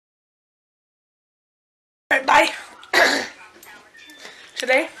Alright, bye.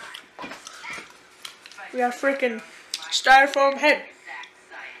 Today, we got a freaking styrofoam head.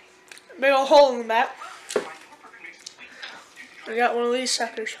 Big old hole in the back. I got one of these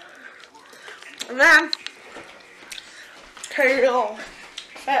suckers. And then, carry your little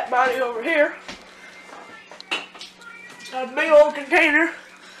fat body over here. Got a big old container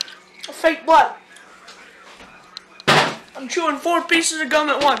of fake blood. I'm chewing 4 pieces of gum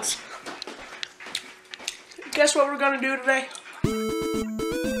at once. Guess what we're gonna do today?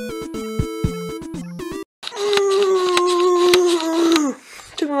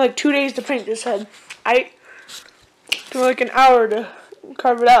 Took me like 2 days to paint this head. Took me like an hour to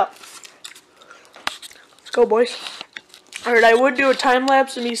carve it out. Let's go, boys. Alright, I would do a time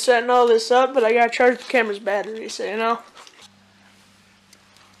lapse of me setting all this up, but I gotta charge the camera's battery, so you know.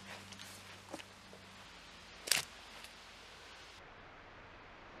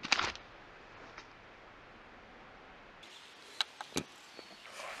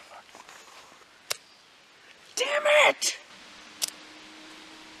 Damn it!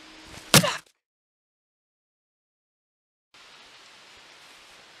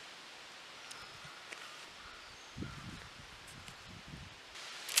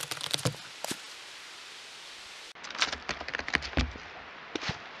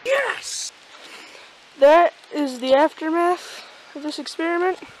 Yes! That is the aftermath of this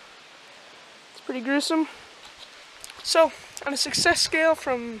experiment. It's pretty gruesome. So, on a success scale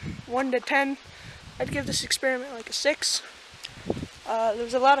from 1 to 10, I'd give this experiment like a 6. There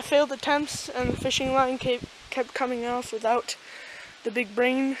was a lot of failed attempts, and the fishing line kept coming off without the big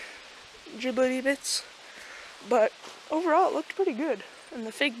brain gibbety bits. But overall, it looked pretty good, and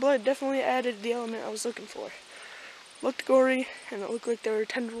the fake blood definitely added the element I was looking for. Looked gory, and it looked like there were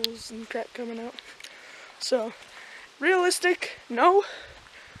tendrils and crap coming out. So, realistic, no,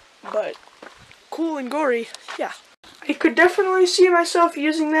 but cool and gory, yeah. I could definitely see myself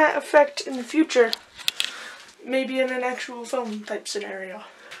using that effect in the future, maybe in an actual film type scenario.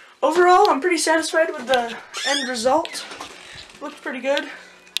 Overall, I'm pretty satisfied with the end result. Looked pretty good.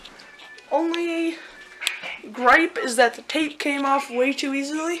 Only gripe is that the tape came off way too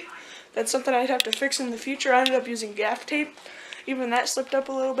easily. That's something I'd have to fix in the future. I ended up using gaff tape. Even that slipped up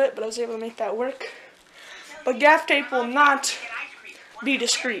a little bit, but I was able to make that work. But gaff tape will not be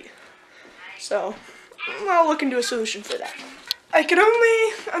discreet. So, I'll look into a solution for that. I can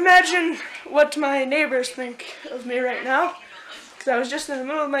only imagine what my neighbors think of me right now, because I was just in the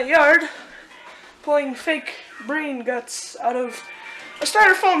middle of my yard pulling fake brain guts out of a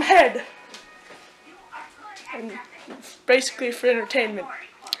styrofoam head, and basically for entertainment.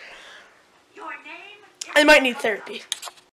 I might need therapy.